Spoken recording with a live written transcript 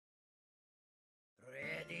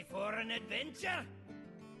an adventure?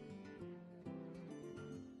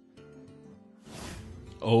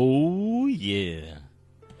 Oh, yeah.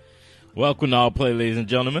 Welcome to All Play, ladies and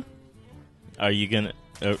gentlemen. Are you gonna...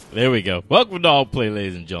 there we go. Welcome to All Play,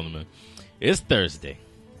 ladies and gentlemen. It's Thursday.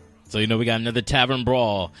 So, you know, we got another Tavern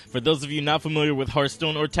Brawl. For those of you not familiar with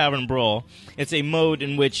Hearthstone or Tavern Brawl, it's a mode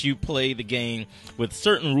in which you play the game with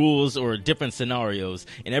certain rules or different scenarios,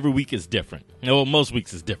 and every week is different. No, most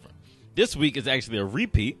weeks is different. This week is actually a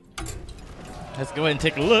repeat. Let's go ahead and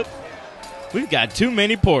take a look. We've got too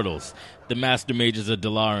many portals. The Master Mages of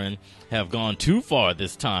Dalaran have gone too far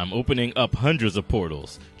this time, opening up hundreds of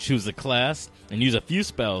portals. Choose a class and use a few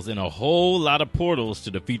spells and a whole lot of portals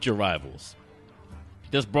to defeat your rivals.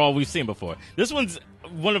 This brawl we've seen before. This one's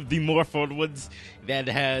one of the more fun ones that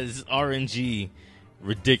has RNG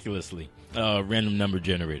ridiculously. Random number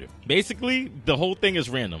generator. Basically, the whole thing is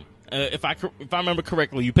random. If I remember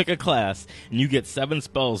correctly, you pick a class and you get 7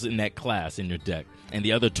 spells in that class in your deck, and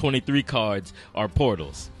the other 23 cards are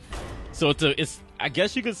portals. So it's I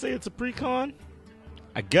guess you could say it's a pre-con,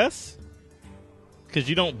 I guess, because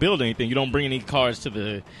you don't build anything, you don't bring any cards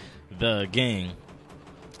to the game,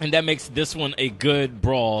 and that makes this one a good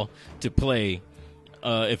brawl to play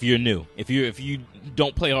if you're new. If you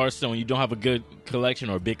don't play Hearthstone, you don't have a good collection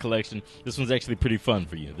or a big collection, this one's actually pretty fun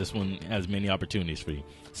for you. This one has many opportunities for you.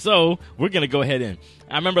 So we're gonna go ahead and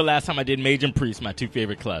I remember last time I did Mage and Priest, my 2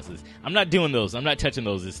 favorite classes. I'm not doing those. I'm not touching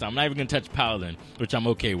those this time. I'm not even gonna touch Paladin, which I'm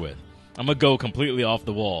okay with. I'm going to go completely off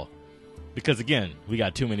the wall. Because, again, we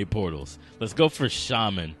got too many portals. Let's go for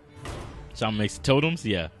Shaman. Shaman makes totems?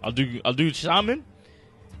 Yeah. I'll do Shaman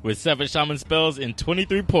with 7 Shaman spells and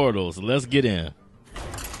 23 portals. Let's get in.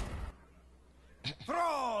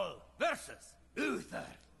 Brawl versus Uther.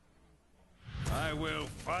 I will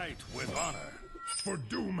fight with honor for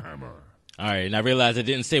Doomhammer. Alright, and I realized I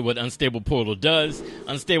didn't say what Unstable Portal does.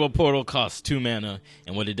 Unstable Portal costs 2 mana,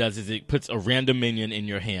 and what it does is it puts a random minion in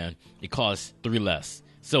your hand. It costs 3 less.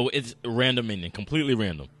 So it's a random minion, completely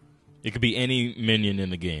random. It could be any minion in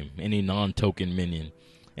the game, any non-token minion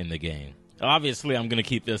in the game. Obviously, I'm going to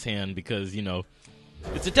keep this hand because, you know,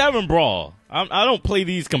 it's a Tavern Brawl. I don't play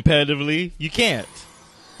these competitively. You can't.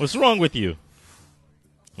 What's wrong with you?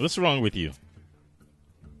 What's wrong with you?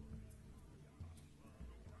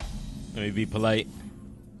 Let me be polite.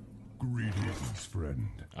 Greetings, friend.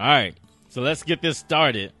 All right, so let's get this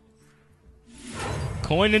started.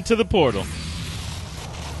 Coin into the portal.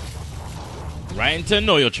 Right into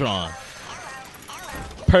Noyotron.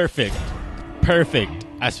 Perfect. Perfect.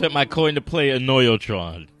 I spent my coin to play a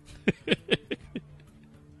Noyotron.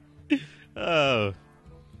 Oh.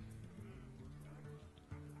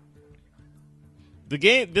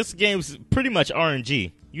 This game's pretty much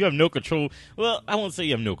RNG. You have no control. Well, I won't say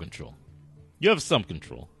you have no control. You have some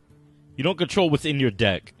control. You don't control what's in your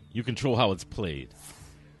deck. You control how it's played.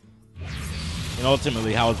 And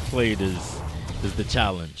ultimately, how it's played is the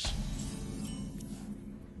challenge.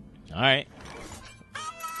 All right.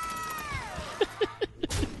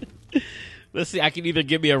 Let's see. I can either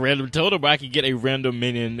give me a random totem or I can get a random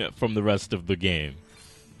minion from the rest of the game.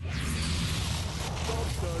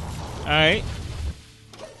 All right.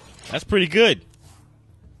 That's pretty good.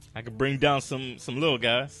 I can bring down some little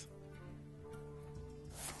guys.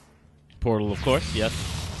 Portal, of course, yes.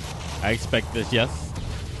 I expect this, yes.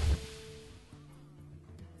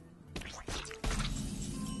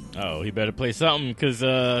 Oh, he better play something, because,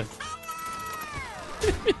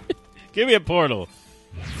 give me a portal.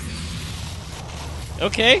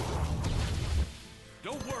 Okay.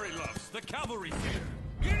 Don't worry, loves. The cavalry's here.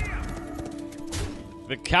 Giddy up!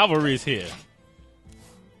 The cavalry's here.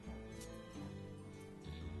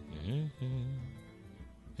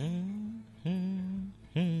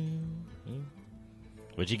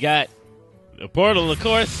 What you got? A portal, of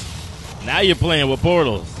course. Now you're playing with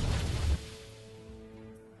portals.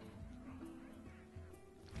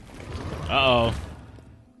 Uh-oh.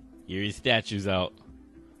 Eerie statues out.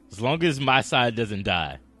 As long as my side doesn't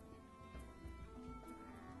die.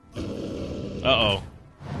 Uh-oh.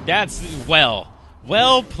 That's well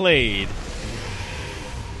played.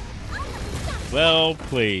 Well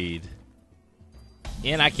played.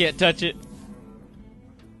 And I can't touch it.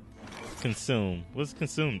 Consume. What's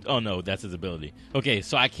consumed? Oh, no, that's his ability. Okay,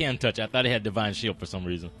 so I can touch it. I thought he had Divine Shield for some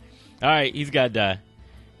reason. All right, he's got to die.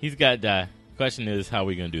 He's got to die. Question is, how are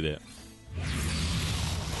we going to do that?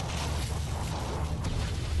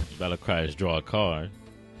 Battle Cry is draw a card.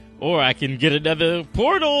 Or I can get another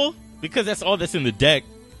portal, because that's all that's in the deck.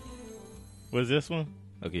 What is this one?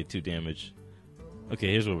 Okay, 2 damage.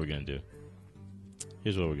 Okay, here's what we're going to do.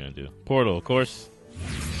 Here's what we're going to do. Portal, of course.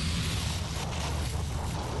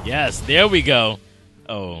 Yes, there we go.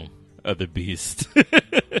 Oh, Other beast.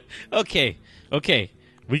 Okay. Okay.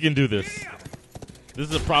 We can do this. This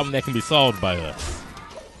is a problem that can be solved by us.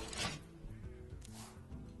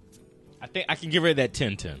 I think I can get rid of that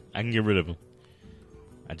 10-10. I can get rid of him.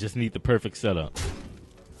 I just need the perfect setup.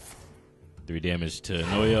 3 damage to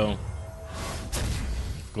Noyo.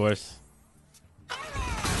 Of course.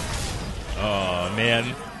 Oh,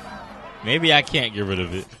 man. Maybe I can't get rid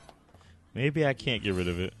of it. Maybe I can't get rid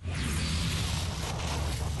of it.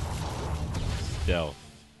 Stealth.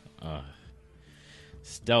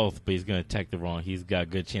 Stealth, but he's going to attack the wrong. He's got a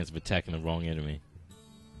good chance of attacking the wrong enemy.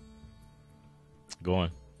 Go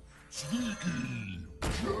on. Sneaky.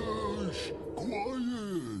 Shush.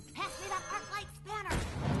 Quiet. Pass me that arc light spanner.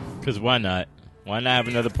 Because why not? Why not have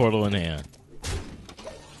another portal in hand?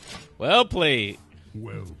 Well played.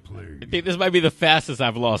 Well I played. think this might be the fastest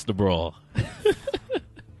I've lost a brawl.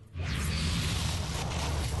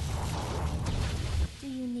 Do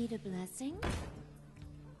you need a blessing?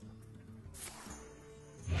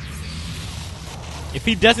 If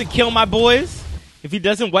he doesn't kill my boys, if he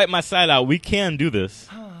doesn't wipe my side out, we can do this.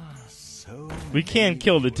 We can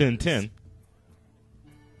kill the 10-10.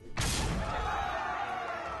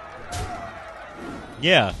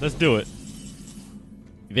 Yeah, let's do it.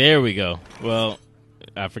 There we go. Well,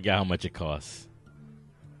 I forgot how much it costs.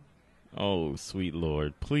 Oh, sweet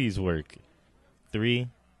Lord. Please work. 3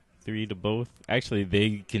 to both. Actually,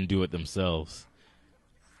 they can do it themselves.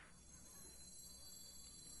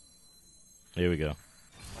 There we go.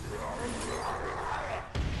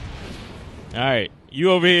 Alright,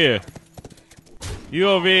 you over here. You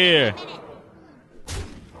over here.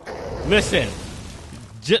 Listen.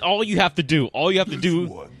 All you have to do,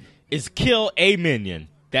 is kill a minion.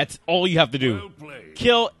 That's all you have to do. Well played.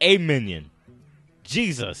 Kill a minion.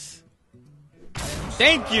 Jesus.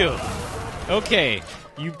 Thank you. Okay.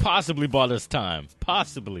 You possibly bought us time.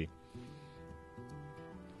 Possibly.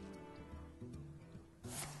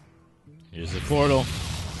 Here's a portal.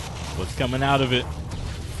 What's coming out of it?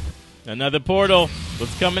 Another portal.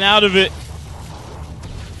 What's coming out of it?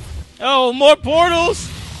 Oh, more portals.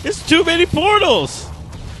 It's too many portals.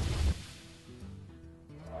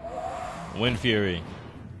 Wind Fury.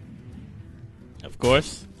 Of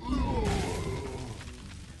course.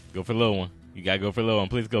 Go for low one. You gotta go for low one.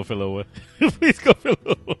 Please go for low one. Please go for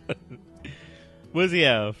low one. What does he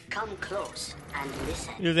have? Come close and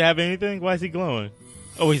listen. He doesn't have anything? Why is he glowing?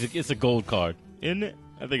 Oh, it's a gold card, isn't it?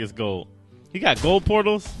 I think it's gold. He got gold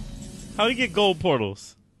portals? How do you get gold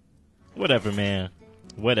portals? Whatever, man.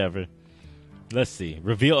 Whatever. Let's see.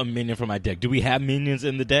 Reveal a minion from my deck. Do we have minions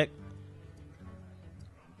in the deck?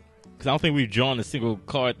 Because I don't think we've drawn a single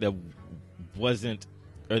card that wasn't,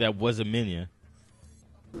 or that was a minion.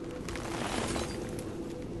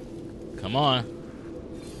 Come on.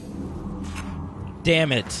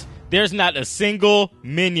 Damn it. There's not a single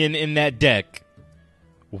minion in that deck.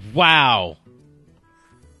 Wow.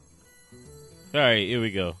 Alright, here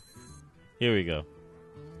we go. Here we go.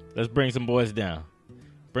 Let's bring some boys down.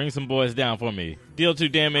 Bring some boys down for me. Deal 2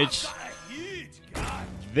 damage.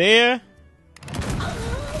 There.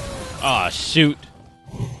 Aw, shoot.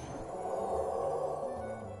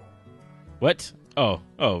 What? Oh,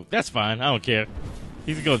 that's fine. I don't care.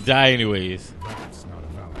 He's gonna die anyways. That's not a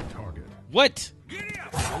valid target. What?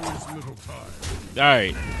 Always little time.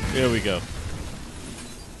 Alright, here we go.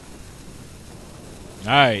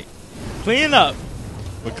 Alright. Clean up.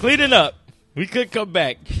 We're cleaning up. We could come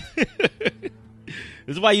back.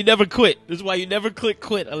 This is why you never quit. This is why you never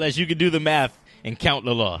quit unless you can do the math and count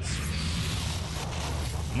the loss.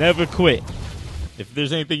 Never quit. If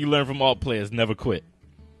there's anything you learn from all players, never quit.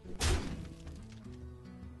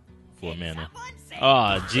 4 mana.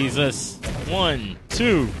 Ah, Jesus. 1,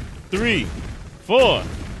 2, 3, 4,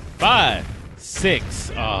 5,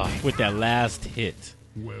 6. Ah, with that last hit.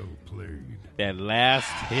 Well played. That last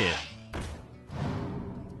hit.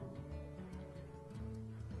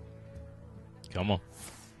 Come on.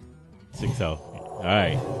 6 health.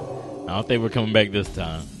 Alright. I don't think we're coming back this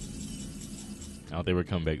time.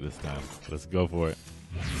 Let's go for it.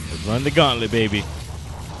 Let's run the gauntlet, baby.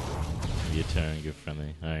 Your turn, get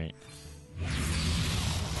friendly. Alright.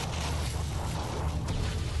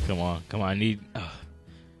 Come on. I need...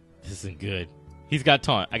 this isn't good. He's got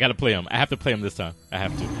taunt. I gotta play him. I have to play him this time. I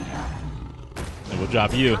have to. And we'll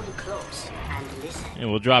drop you. Come close and listen. And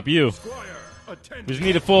we'll drop you. We just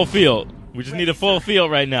need a full field. We just need a full field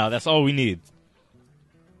right now. That's all we need.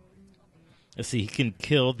 Let's see. He can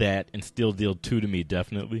kill that and still deal 2 to me,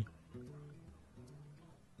 definitely.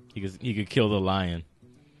 He could kill the lion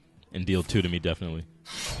and deal 2 to me, definitely.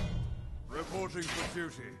 Reporting for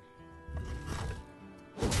duty.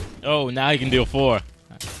 Oh, now he can deal 4.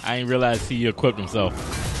 I didn't realize he equipped himself.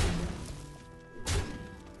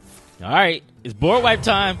 All right, it's board wipe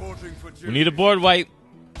time. We need a board wipe.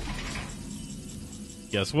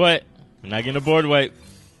 Guess what? We're not getting a board wipe.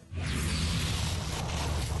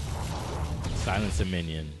 Silence a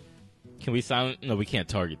minion. Can we silence? No, we can't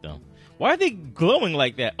target them. Why are they glowing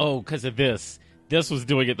like that? Oh, because of this. This was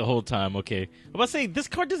doing it the whole time. Okay. I'm about to say, this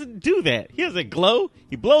card doesn't do that. He doesn't glow.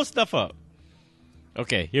 He blows stuff up.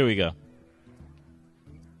 Okay, here we go.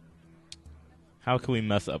 How can we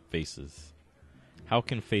mess up faces? How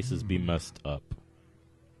can faces be messed up?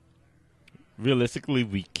 Realistically,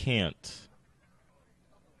 we can't.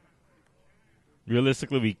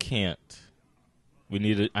 Realistically, we can't. We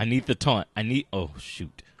need I need the taunt. Oh,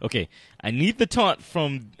 shoot. Okay. I need the taunt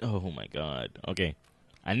from... Oh, my God. Okay.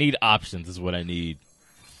 I need options is what I need.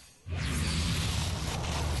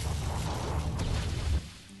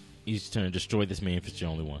 Each turn, destroy this main if it's your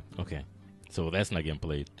only one. Okay. So that's not getting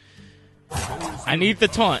played. I need the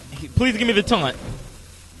taunt. Please give me the taunt.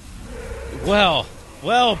 Well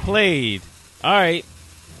played. All right.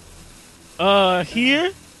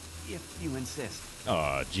 Here? If you insist.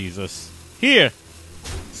 Oh, Jesus. Here.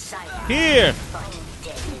 Here.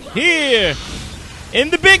 Here. In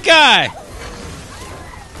the big guy.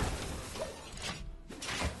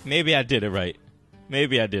 Maybe I did it right.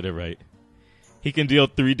 Maybe I did it right. He can deal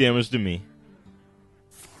 3 damage to me.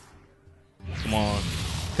 Come on.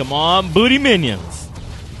 Come on, booty minions.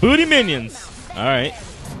 Booty minions. All right.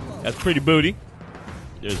 That's pretty booty.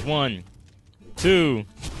 There's 1, 2,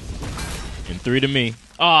 and 3 to me.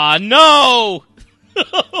 Aw, no!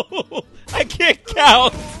 I can't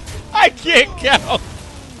count. I can't count.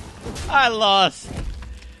 I lost.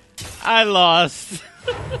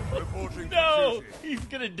 No, he's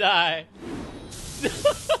gonna die.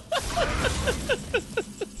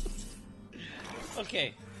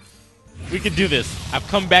 Okay. We can do this. I've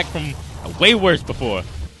come back from way worse before.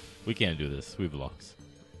 We can't do this. We've lost.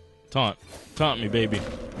 Taunt. Taunt me, baby.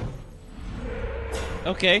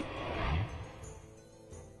 Okay.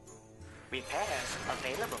 Repairs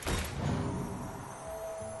available.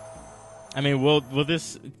 I mean, will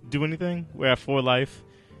this do anything? We're at 4 life.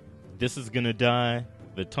 This is gonna die.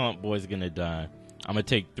 The taunt boy's gonna die. I'm gonna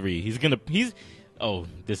take 3. Oh,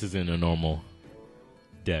 this isn't a normal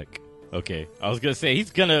deck. Okay. I was gonna say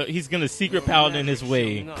he's gonna secret paladin his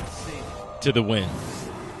way to the win.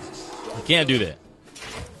 He can't do that.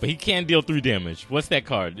 But he can deal 3 damage. What's that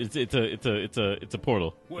card? It's a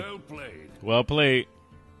portal. Well played. Well played.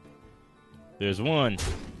 There's 1,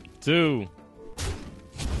 2.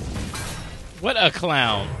 What a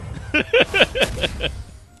clown.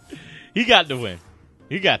 He got the win.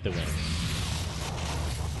 He got the win.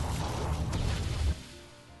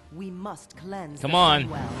 We must cleanse. Come on.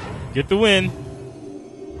 Well. Get the win.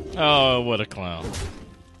 Oh, what a clown.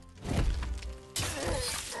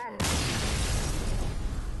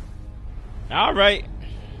 All right.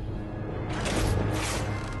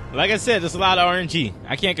 Like I said, there's a lot of RNG.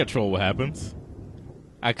 I can't control what happens.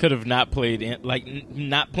 I could have not played,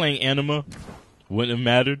 not playing Anima wouldn't have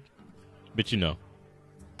mattered. But you know,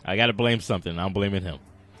 I got to blame something. I'm blaming him.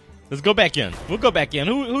 Let's go back in. We'll go back in.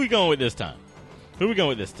 Who we going with this time? Who we going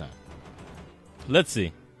with this time? Let's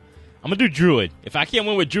see. I'm going to do Druid. If I can't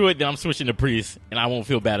win with Druid, then I'm switching to Priest, and I won't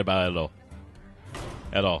feel bad about it at all.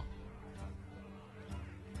 At all.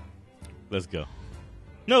 Let's go.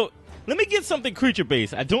 No, let me get something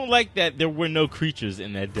creature-based. I don't like that there were no creatures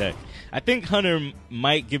in that deck. I think Hunter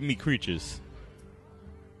might give me creatures.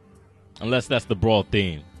 Unless that's the Brawl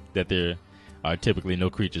theme, that there are typically no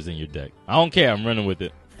creatures in your deck. I don't care. I'm running with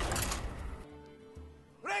it.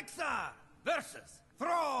 Rexa versus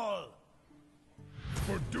Thrall.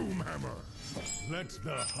 For Doomhammer, let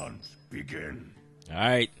the hunt begin. All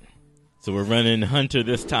right. So we're running Hunter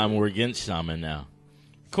this time. We're against Shaman now.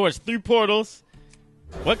 Of course, 3 portals.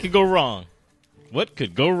 What could go wrong? What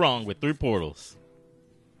could go wrong with 3 portals?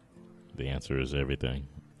 The answer is everything.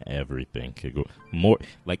 Everything could go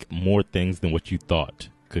more things than what you thought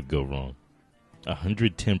could go wrong.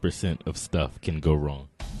 110% of stuff can go wrong.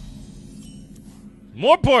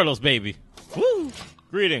 More portals, baby. Woo!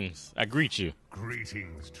 Greetings. I greet you.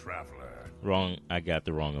 Greetings, traveler. Wrong. I got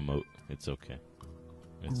the wrong emote. It's okay.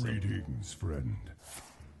 It's okay. Greetings, friend.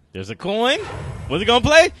 There's a coin. What's it gonna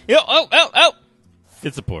play? Oh!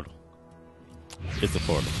 It's a portal. It's a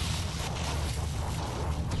portal.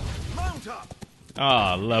 Mount up.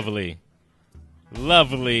 Ah, lovely.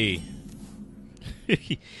 Lovely.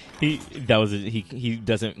 He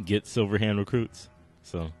doesn't get silver hand recruits.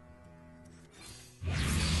 So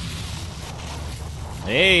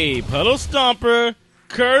hey, Puddle Stomper,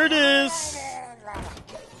 Curtis.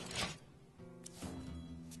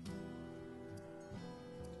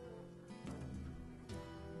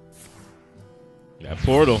 That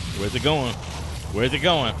portal. Where's it going? Where's it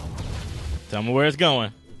going? Tell me where it's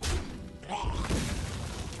going.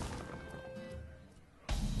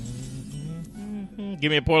 Give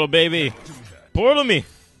me a portal, baby. Portal me.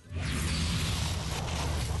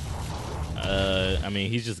 I mean,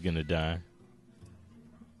 he's just gonna die.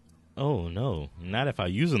 Oh, no. Not if I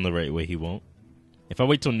use him the right way, he won't. If I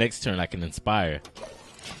wait till next turn, I can inspire.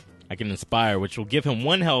 I can inspire, which will give him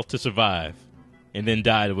 1 health to survive. And then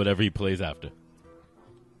die to whatever he plays after.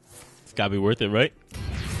 It's gotta be worth it, right?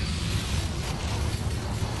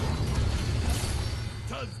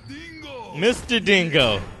 Mr.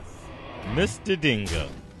 Dingo. Mr. Dingo.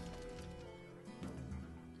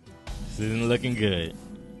 This isn't looking good.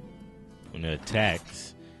 When it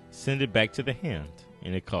attacks, send it back to the hand.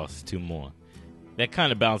 And it costs 2 more. That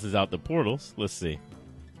kind of balances out the portals. Let's see.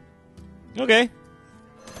 Okay.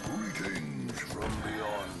 Greetings from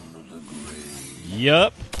beyond the grave.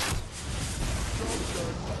 Yup.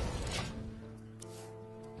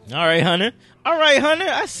 All right, Hunter. All right, Hunter.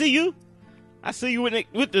 I see you. I see you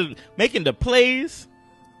with the making the plays.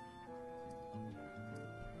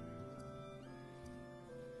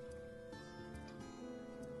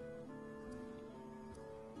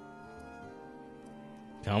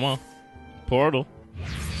 Come on. Portal.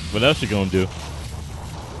 What else you gonna do?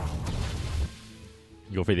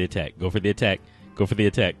 Go for the attack. Go for the attack. Go for the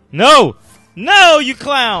attack. No! No, you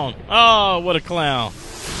clown! Oh, what a clown.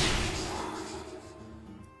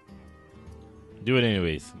 Do it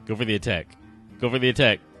anyways. Go for the attack. Go for the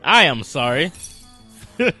attack. I am sorry.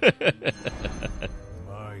 My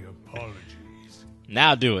apologies.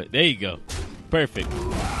 Now do it. There you go. Perfect.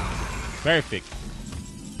 Perfect.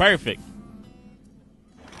 Perfect.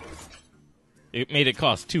 It made it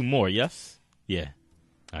cost 2 more, yes? Yeah.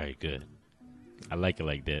 All right, good. I like it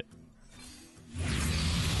like that.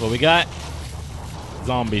 What we got?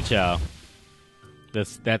 Zombie Chow.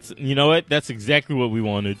 That's you know what? That's exactly what we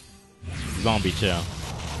wanted. Zombie Chow.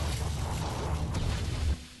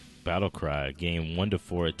 Battle Cry. Gain 1 to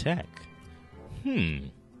 4 attack.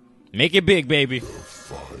 Make it big, baby.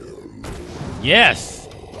 Yes!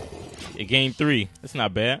 It gained 3. That's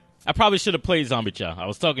not bad. I probably should have played Zombie Chow. I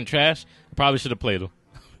was talking trash. I probably should have played him.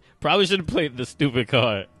 Probably should have played the stupid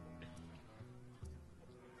card.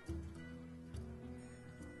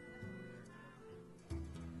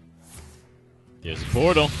 There's a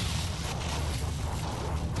portal.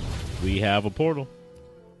 We have a portal.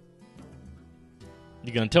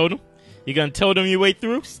 You gonna totem? You gonna totem your way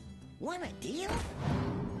through? Want a deal?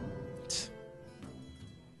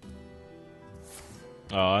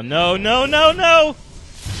 Oh, no, no, no, no!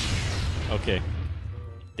 Okay.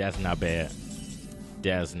 That's not bad.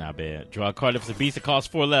 That's not bad. Draw a card if it's a beast. It costs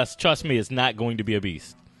 4 less. Trust me, it's not going to be a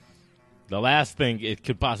beast. The last thing it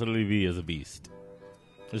could possibly be is a beast.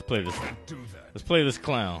 Let's play this. Let's play this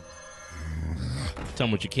clown. Tell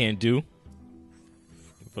him what you can't do.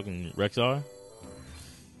 Fucking Rexar.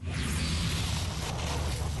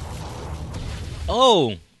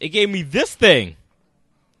 Oh, it gave me this thing.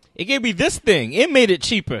 It gave me this thing. It made it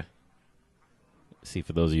cheaper. See,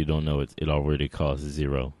 for those of you who don't know, it already costs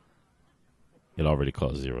 0. It already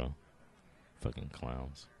costs 0. Fucking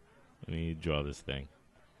clowns. Let me draw this thing.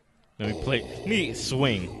 Let me play. Let me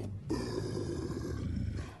swing.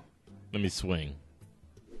 Let me swing.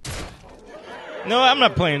 No, I'm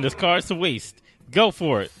not playing this card. It's a waste. Go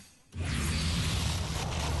for it.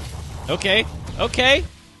 Okay. Okay.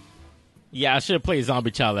 Yeah, I should have played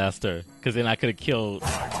Zombie Chow last turn, because then I could have killed.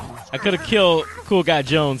 I could have killed Cool Guy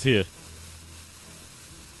Jones here.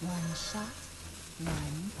 One shot,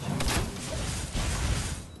 one.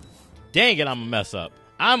 Dang it, I'm a mess up.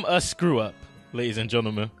 I'm a screw up, ladies and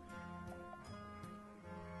gentlemen.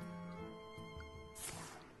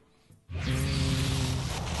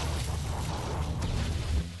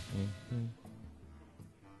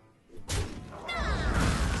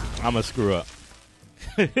 I'm a screw up.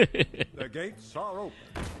 The gates are open.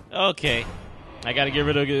 Okay, I gotta get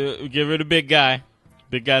rid of big guy.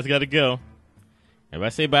 Big guy's gotta go.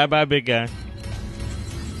 Everybody say bye bye, big guy.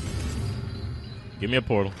 Give me a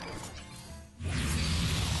portal.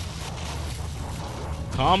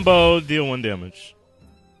 Combo, deal 1 damage.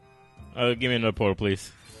 Give me another portal,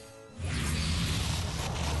 please.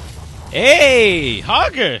 Hey,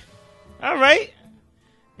 Hogger. All right.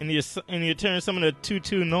 In your turn, summon a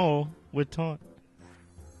 2/2 null with taunt.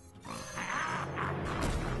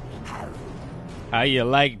 How you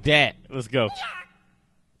like that? Let's go.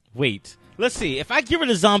 Wait. Let's see. If I give her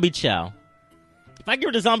the Zombie Chow,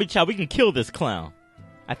 we can kill this clown.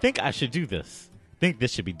 I think I should do this. I think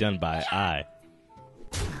this should be done by eye.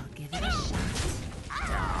 I'll give it a shot.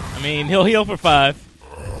 I mean, he'll heal for 5.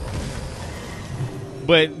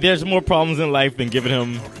 But there's more problems in life than giving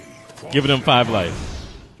him 5 life.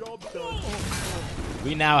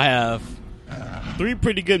 We now have 3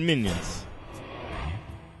 pretty good minions.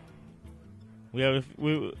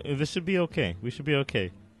 This should be okay. We should be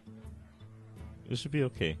okay. This should be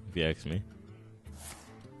okay, if you ask me.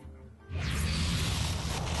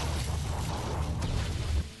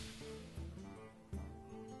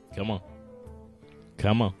 Come on.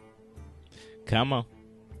 Come on. Come on.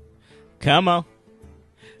 Come on.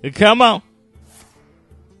 Come on.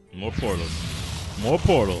 More portals. More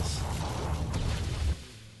portals.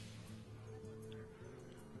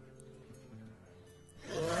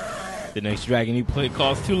 The next dragon you play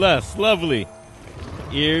costs 2 less. Lovely.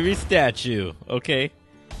 Eerie statue. Okay.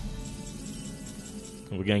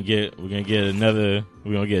 We're gonna get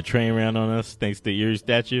a train round on us thanks to Eerie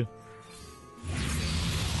statue.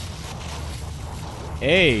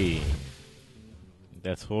 Hey.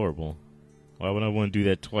 That's horrible. Why would I want to do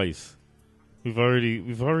that twice? We've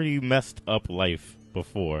already messed up life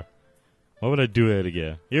before. Why would I do that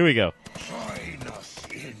again? Here we go. Join us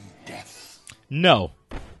in death. No.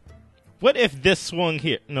 What if this swung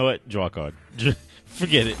here? No, what? Draw a card.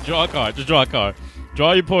 Forget it. Draw a card. Just draw a card.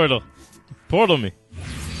 Draw your portal. Portal me.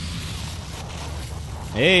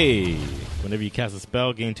 Hey. Whenever you cast a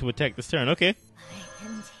spell, gain 2 attack this turn. Okay. I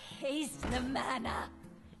can taste the mana.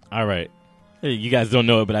 All right. Hey, you guys don't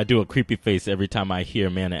know it, but I do a creepy face every time I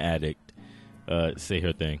hear Mana Addict say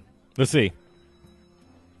her thing. Let's see.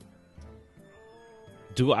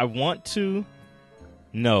 Do I want to?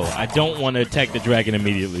 No, I don't want to attack the dragon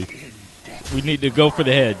immediately. We need to go for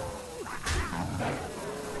the head.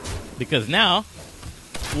 Because now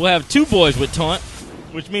we'll have 2 boys with taunt,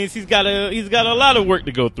 which means he's got a lot of work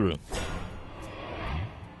to go through.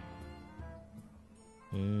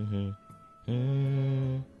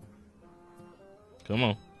 Come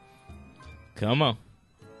on. Come on.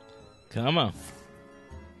 Come on.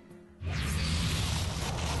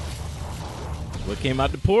 What came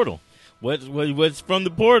out the portal? What's from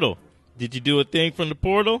the portal? Did you do a thing from the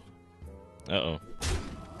portal? Uh-oh.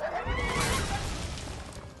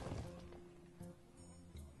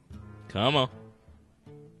 Come on.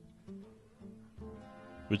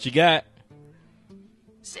 What you got?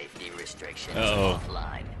 Safety restrictions Uh-oh.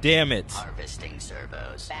 offline. Damn it. Harvesting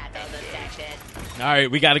servos. Battle detected. All right,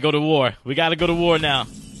 we got to go to war. We got to go to war now.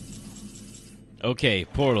 Okay,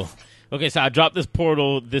 portal. Okay, so I dropped this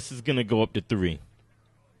portal. This is going to go up to 3.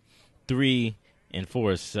 3 and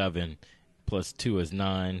 4 is 7. Plus 2 is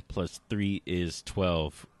 9. Plus 3 is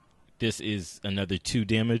 12. This is another 2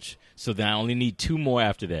 damage. So then I only need 2 more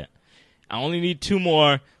after that. I only need 2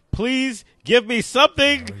 more. Please give me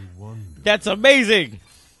something that's amazing.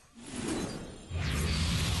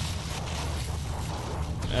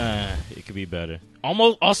 It could be better.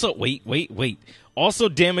 Also, wait. Also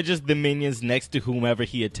damages the minions next to whomever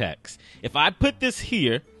he attacks. If I put this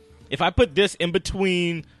here, if I put this in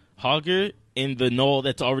between Hogger and the null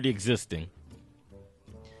that's already existing,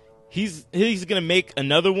 he's gonna make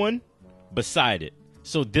another one beside it.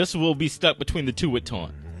 So this will be stuck between the 2 with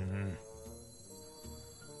taunt.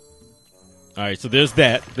 All right, so there's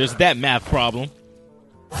that. There's that math problem.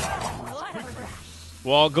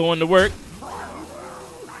 We're all going to work.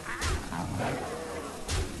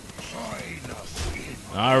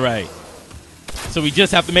 All right. So we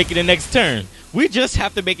just have to make it the next turn. We just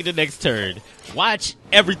have to make it the next turn. Watch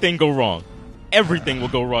everything go wrong. Everything will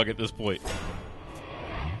go wrong at this point.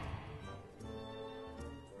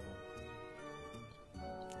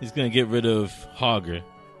 He's going to get rid of Hogger.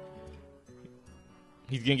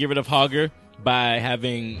 He's going to get rid of Hogger by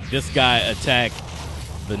having this guy attack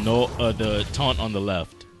the taunt on the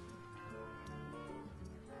left.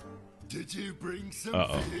 Did you bring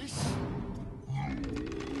some fish?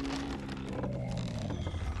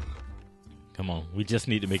 Come on, we just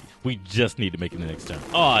need to make it the next turn.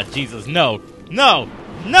 Oh, Jesus, no.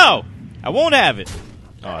 I won't have it.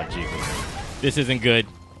 Oh, Jesus. This isn't good.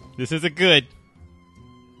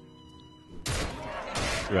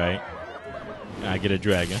 Right. I get a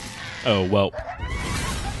dragon. Oh, well.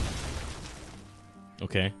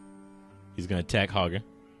 Okay. He's going to attack Hogger.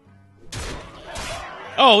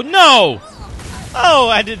 Oh, no! Oh,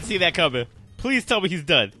 I didn't see that coming. Please tell me he's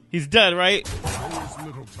done. He's done, right? There's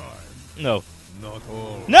little time. No. Not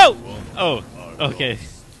all. No! Oh, okay.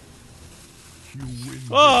 You win.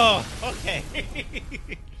 Oh, okay.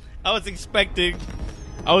 I was expecting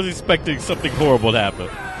something horrible to happen.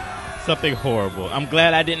 Something horrible. I'm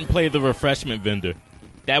glad I didn't play the refreshment vendor.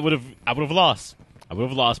 I would have lost. I would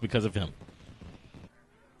have lost because of him.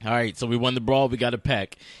 All right, so we won the brawl. We got a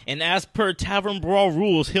pack. And as per Tavern Brawl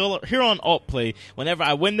rules, here on Alt Play, whenever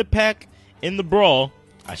I win the pack in the brawl,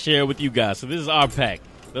 I share it with you guys. So this is our pack.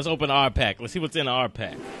 Let's open our pack. Let's see what's in our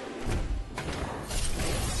pack.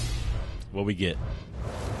 What we get?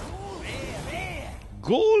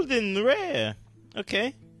 Golden rare.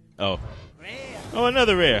 Okay. Oh,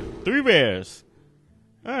 another rare. 3 rares.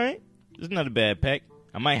 All right. This is not a bad pack.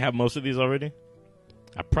 I might have most of these already.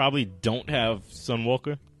 I probably don't have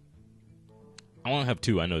Sunwalker. I only have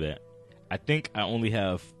 2. I know that. I think I only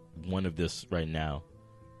have 1 of this right now.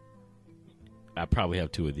 I probably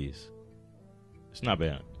have 2 of these. It's not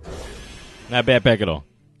bad. Not a bad pack at all.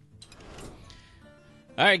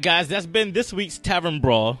 All right, guys. That's been this week's Tavern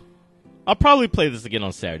Brawl. I'll probably play this again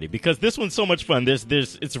on Saturday because this one's so much fun.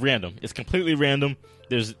 It's random. It's completely random.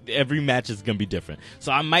 Every match is gonna be different.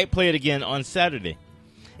 So I might play it again on Saturday.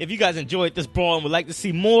 If you guys enjoyed this brawl and would like to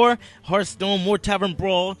see more Hearthstone, more Tavern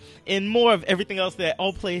Brawl, and more of everything else that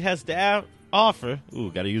All Play has to offer,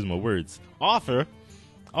 gotta use my words. Offer.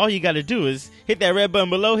 All you gotta do is hit that red button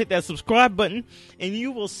below, hit that subscribe button, and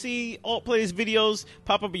you will see All Play's videos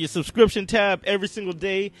pop up in your subscription tab every single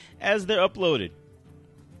day as they're uploaded.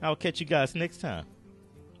 I'll catch you guys next time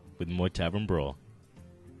with more Tavern Brawl.